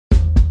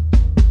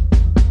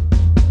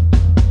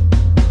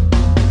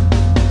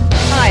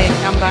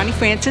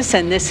Francis,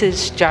 and this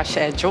is Josh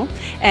Edgell,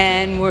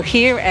 and we're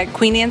here at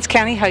Queen Anne's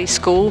County High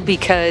School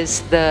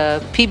because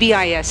the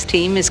PBIS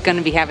team is going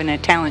to be having a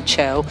talent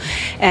show,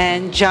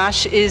 and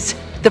Josh is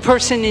the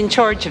person in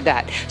charge of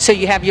that. So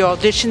you have your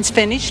auditions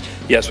finished?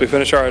 Yes, we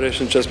finished our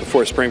auditions just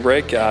before spring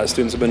break.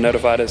 Students have been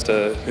notified as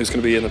to who's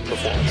going to be in the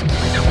performance.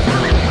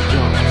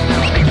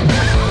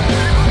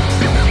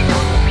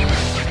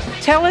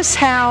 Tell us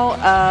how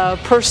a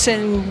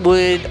person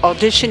would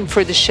audition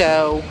for the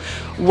show.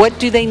 What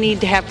do they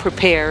need to have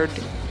prepared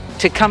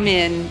to come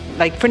in,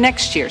 like for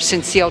next year,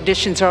 since the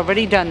auditions are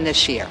already done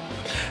this year?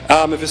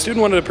 If a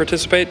student wanted to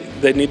participate,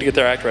 they'd need to get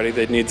their act ready.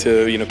 They'd need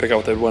to, pick out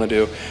what they'd want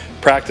to do,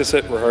 practice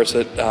it, rehearse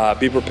it,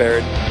 be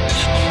prepared.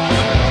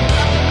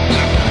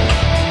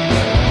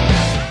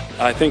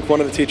 I think one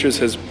of the teachers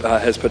has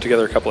put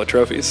together a couple of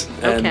trophies,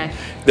 and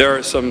there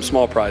are some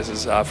small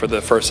prizes for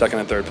the first, second,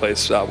 and third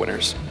place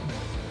winners.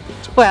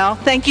 Well,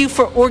 thank you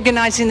for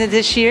organizing it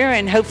this year,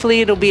 and hopefully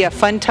it'll be a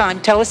fun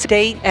time. Tell us the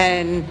date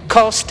and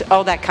cost,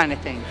 all that kind of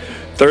thing.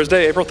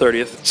 Thursday, April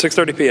 30th,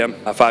 6:30 p.m.,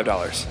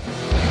 $5.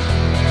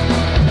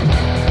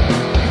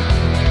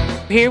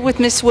 Here with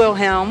Miss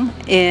Wilhelm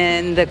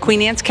in the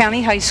Queen Anne's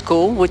County High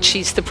School, which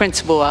she's the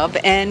principal of,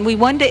 and we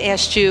wanted to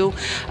ask you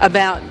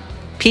about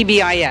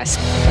PBIS.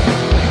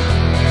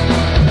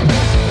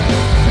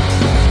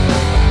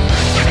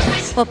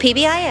 Well,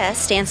 PBIS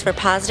stands for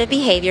Positive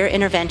Behavior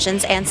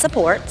Interventions and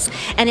Supports,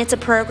 and it's a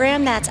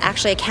program that's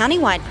actually a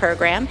county-wide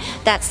program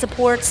that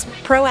supports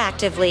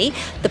proactively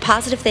the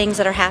positive things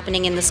that are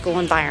happening in the school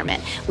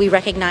environment. We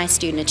recognize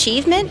student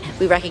achievement,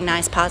 we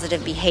recognize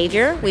positive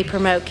behavior, we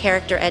promote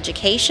character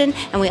education,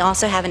 and we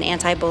also have an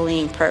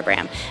anti-bullying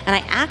program. And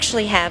I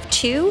actually have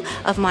two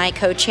of my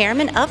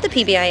co-chairmen of the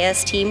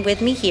PBIS team with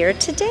me here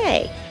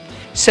today.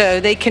 So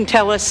they can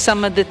tell us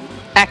some of the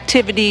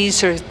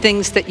activities or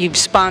things that you've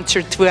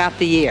sponsored throughout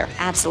the year.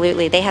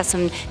 Absolutely. They have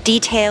some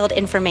detailed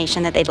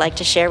information that they'd like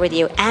to share with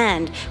you,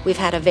 and we've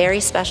had a very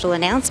special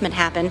announcement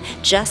happen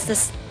just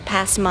this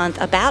past month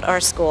about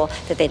our school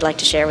that they'd like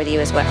to share with you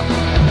as well.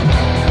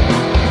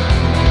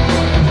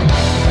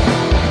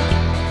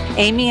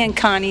 Amy and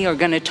Connie are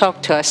going to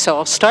talk to us, so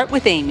I'll start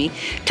with Amy.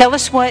 Tell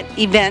us what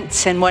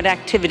events and what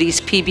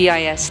activities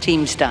PBIS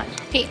team's done.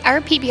 Okay,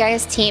 our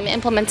PBIS team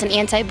implements an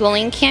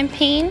anti-bullying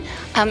campaign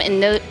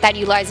and that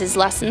utilizes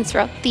lessons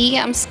throughout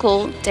the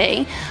school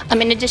day.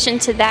 In addition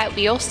to that,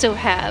 we also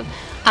have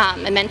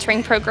a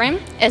mentoring program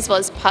as well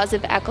as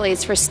positive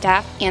accolades for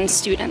staff and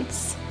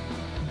students.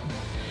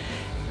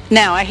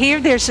 Now, I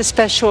hear there's a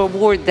special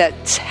award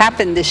that's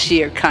happened this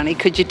year, Connie.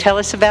 Could you tell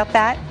us about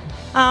that?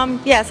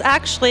 Yes,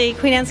 actually,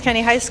 Queen Anne's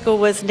County High School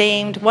was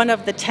named one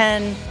of the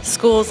 10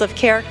 schools of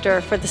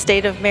character for the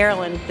state of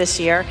Maryland this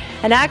year.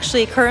 And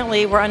actually,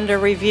 currently, we're under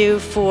review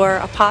for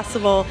a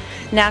possible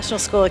National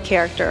School of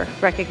Character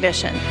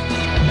recognition.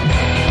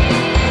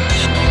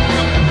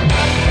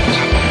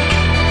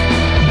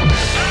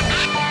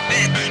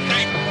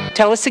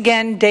 Tell us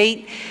again,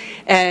 date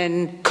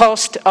and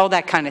cost, all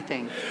that kind of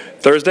thing.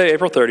 Thursday,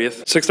 April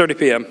 30th, 6:30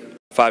 p.m.,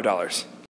 $5.